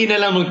 Konti na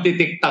lang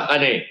magtitiktak ka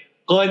na eh.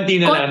 Konti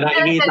na lang.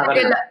 Nakikita ka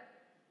na.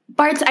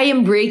 Parts I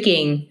am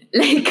breaking.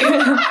 Like,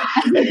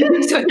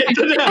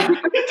 Ito na.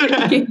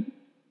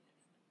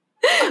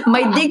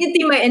 my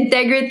dignity, my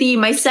integrity,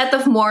 my set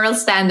of moral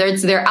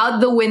standards, they're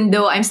out the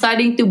window. I'm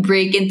starting to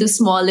break into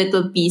small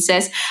little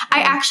pieces.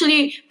 I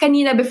actually,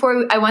 kanina,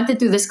 before I went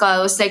into this call,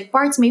 I was like,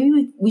 Parts,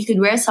 maybe we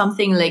could wear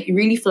something like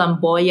really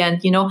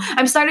flamboyant,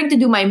 I'm starting to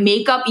do my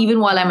makeup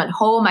even while I'm at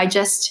home.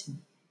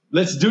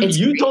 Let's do.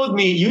 You told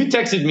me. You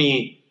texted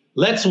me.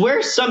 Let's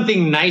wear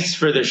something nice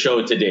for the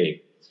show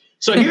today.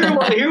 So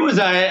here was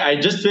I. I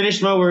just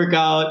finished my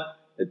workout.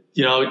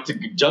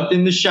 Jumped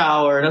in the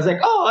shower, and I was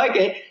like, oh,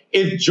 okay.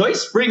 If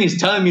Joyce Spring is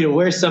telling me to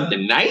wear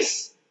something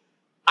nice,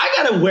 I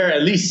gotta wear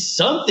at least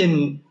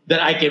something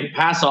that I can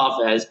pass off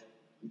as,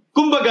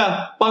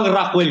 kumbaga, pang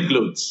Rockwell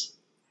clothes.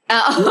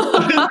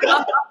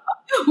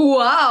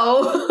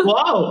 Wow.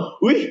 Wow!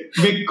 Uy,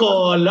 may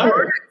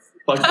collar.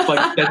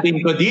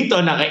 Pagdating ko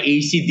dito,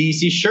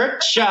 naka-AC/DC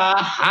shirt siya.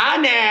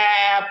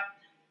 Hanep!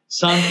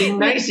 Something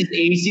nice is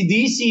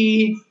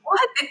AC/DC.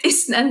 What? It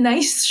is a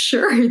nice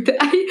shirt.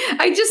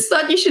 I just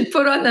thought you should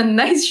put on a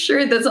nice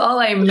shirt. That's all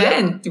I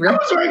meant. I Right?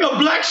 was wearing a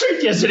black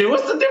shirt yesterday.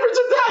 What's the difference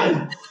in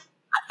that?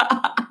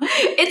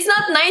 It's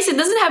not nice. It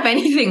doesn't have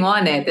anything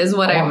on it, is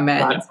what I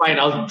meant. That's fine.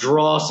 I'll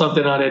draw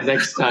something on it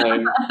next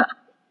time.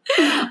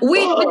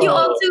 Wait, but you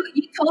Oh.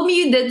 told me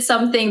you did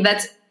something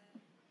that's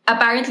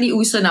apparently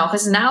uso now,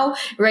 because now,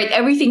 right,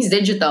 everything's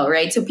digital,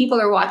 right? So people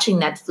are watching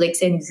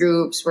Netflix in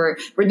groups. We're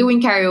doing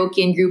karaoke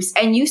in groups,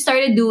 and you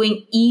started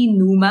doing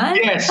inuman.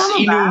 Yes,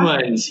 Tama ba?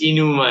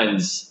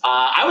 inumans.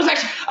 I was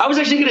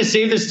actually going to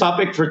save this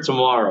topic for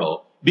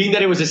tomorrow, being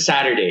that it was a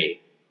Saturday.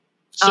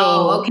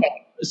 So,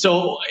 okay.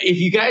 So if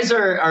you guys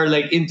are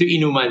like into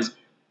inumans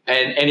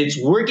and it's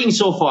working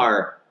so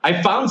far,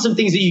 I found some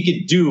things that you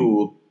could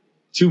do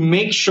to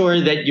make sure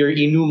that your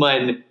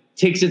inuman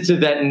takes it to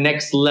that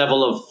next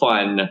level of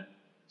fun.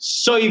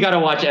 So you got to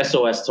watch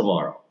SOS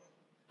tomorrow.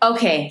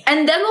 Okay,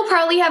 and then we'll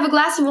probably have a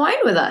glass of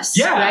wine with us.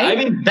 Yeah, right? I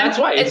mean, that's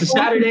why. It's a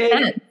Saturday.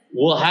 100%.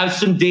 We'll have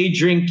some day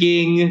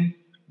drinking.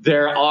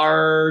 There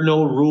are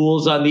no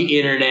rules on the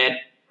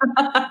internet.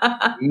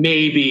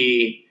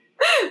 Maybe.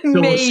 So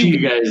we'll see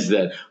you guys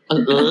then.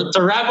 To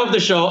wrap up the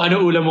show,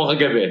 ano ulam mo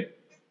kagabi?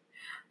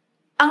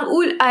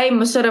 Ay,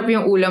 masarap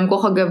yung ulam ko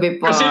kagabi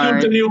pa. Kasi nung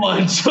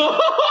 21. So,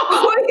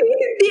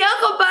 Hindi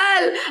ako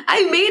kapal. I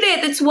made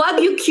it. It's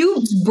Wagyu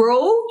cubes, bro.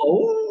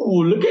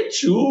 oh, look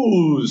at you.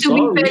 To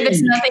be fair,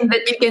 there's nothing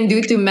that you can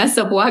do to mess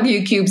up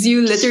Wagyu cubes.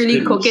 You literally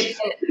cook it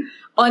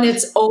on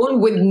its own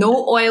with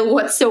no oil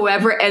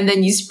whatsoever, and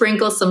then you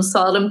sprinkle some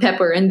salt and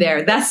pepper in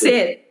there. That's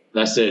it.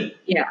 That's it.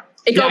 Yeah.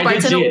 Yeah, I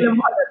did see it. ulam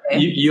ko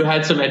kagabi. You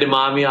had some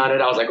edamame on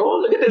it. I was like, oh,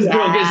 look at this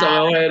girl. Get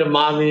some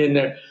edamame in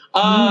there.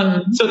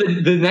 So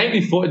the night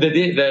before,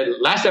 the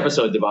last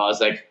episode, I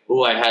was like,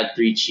 oh, I had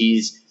 3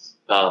 cheese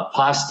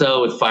pasta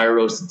with fire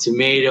roasted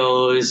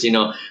tomatoes,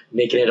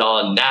 making it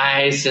all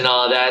nice and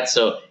all that.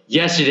 So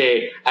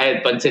yesterday, I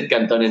had pancit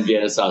canton and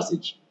Vienna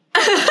sausage.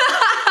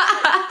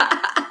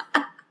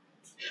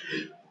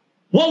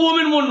 What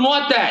woman wouldn't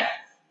want that?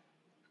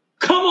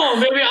 Come on,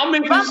 baby.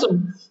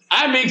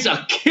 I make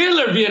a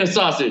killer Vienna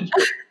sausage.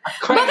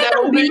 Crack Bakit that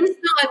ang open. bilis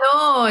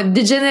ng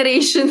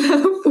degeneration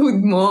ng food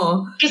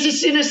mo? Kasi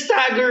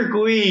sinastagger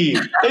ko eh.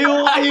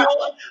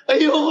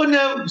 Ayoko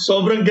na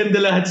sobrang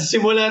ganda lahat sa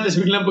simula, tapos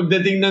biglang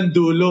pagdating ng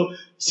dulo,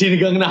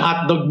 sinigang na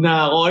hotdog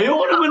na ako.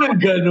 Ayoko naman ng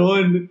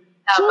ganon.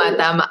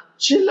 Tama.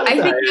 chill lang I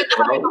think tayo. yun na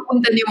kami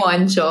papunta ni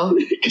Juancho.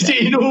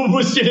 Kasi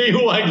inuubos niya na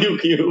yung Wagyu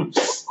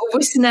cubes.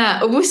 Ubus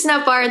na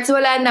parts.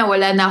 Wala na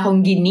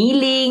akong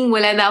giniling,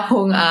 wala na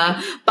akong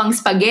pang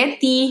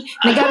spaghetti.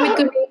 Nagamit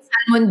ko na yung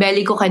salmon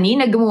belly ko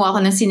kanina. Gumawa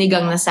ko ng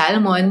sinigang na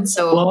salmon.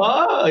 So,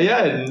 Wow,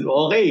 ayan.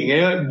 Okay,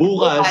 ngayon,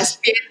 bukas.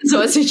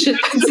 sausage.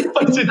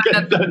 Pancit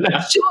Canton na.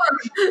 Sure.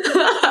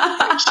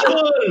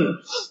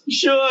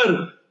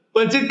 Sure.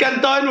 Pancit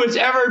Canton,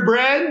 whichever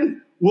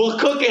brand, we'll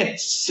cook it.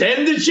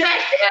 Send the check.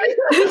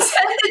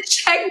 Send the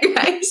check,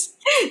 guys.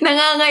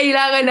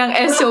 Nangangailangan ng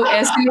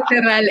SOS.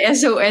 Literal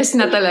SOS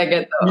na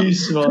talaga to.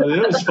 Mismo.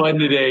 It was fun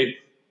today.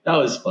 That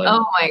was fun.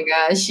 Oh my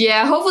gosh.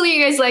 Yeah. Hopefully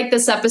you guys like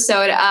this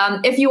episode.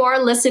 If you are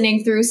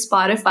listening through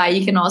Spotify,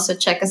 you can also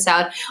check us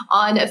out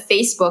on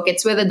Facebook.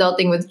 It's with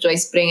Adulting with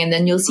Joyce Spring. And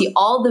then you'll see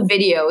all the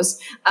videos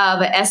of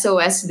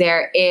SOS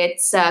there.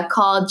 It's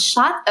called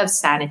Shot of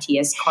Sanity,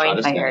 as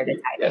coined by Erdit.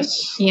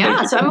 Yes.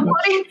 Yeah. So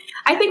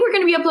I think we're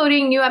going to be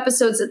uploading new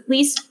episodes at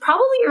least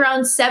probably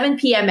around 7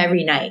 p.m.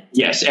 every night.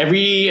 Yes.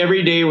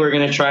 Every day we're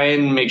going to try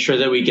and make sure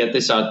that we get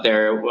this out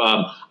there.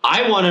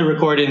 I want to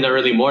record in the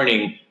early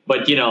morning,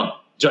 but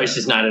Joyce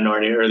is not an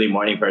early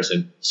morning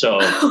person,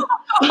 so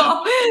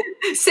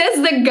says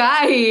the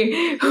guy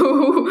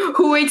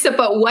who wakes up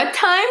at what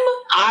time?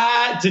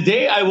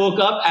 Today I woke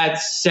up at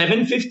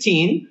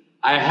 7:15.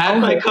 I had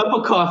my cup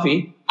of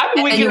coffee. I've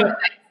been waking up.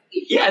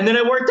 Yeah, and then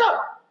I worked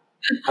up.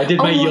 I did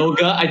my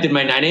yoga. I did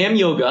my 9 a.m.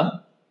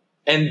 yoga,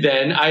 and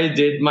then I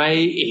did my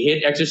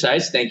HIIT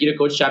exercise. Thank you to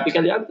Coach Chappy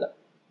Calianta.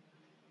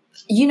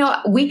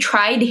 We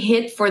tried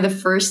HIIT for the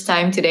first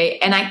time today,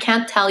 and I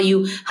can't tell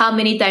you how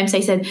many times I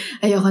said,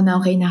 ayoko na,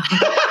 okay na ako.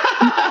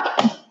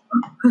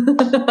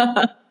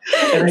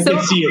 And I can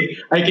see it.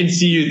 I can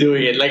see you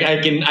doing it. Like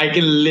I can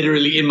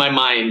literally in my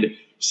mind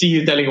see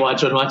you telling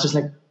Juancho, and Juancho's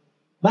like,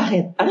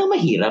 bakit? Ano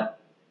mahirap?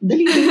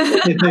 Dali.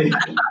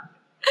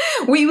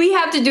 We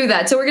have to do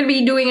that. So we're going to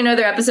be doing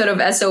another episode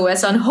of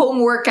SOS on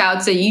home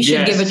workouts that you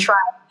should give a try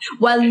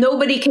while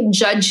nobody can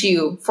judge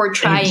you for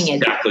trying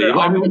it. Exactly.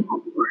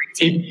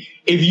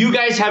 If you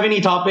guys have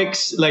any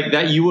topics like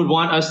that you would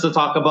want us to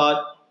talk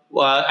about,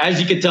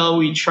 as you can tell,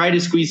 we try to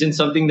squeeze in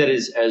something that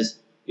is as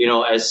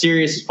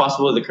serious as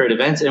possible with the current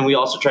events, and we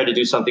also try to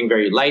do something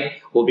very light.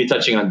 We'll be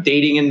touching on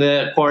dating in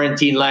the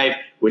quarantine life,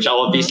 which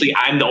obviously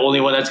I'm the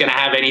only one that's going to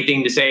have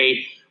anything to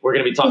say. We're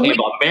going to be talking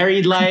about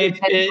married life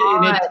in it.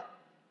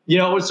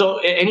 So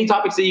any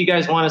topics that you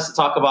guys want us to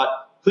talk about,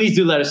 please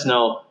do let us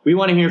know. We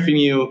want to hear from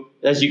you,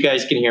 as you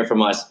guys can hear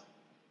from us.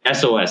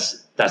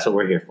 SOS, that's what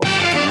we're here for.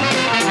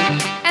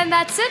 And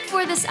that's it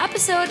for this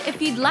episode.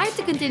 If you'd like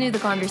to continue the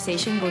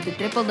conversation, go to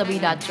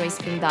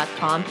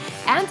www.joyspring.com.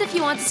 And if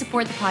you want to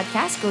support the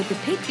podcast, go to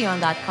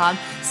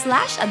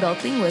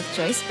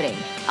patreon.com/adultingwithjoyspring.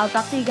 I'll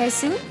talk to you guys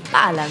soon.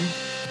 Paalam.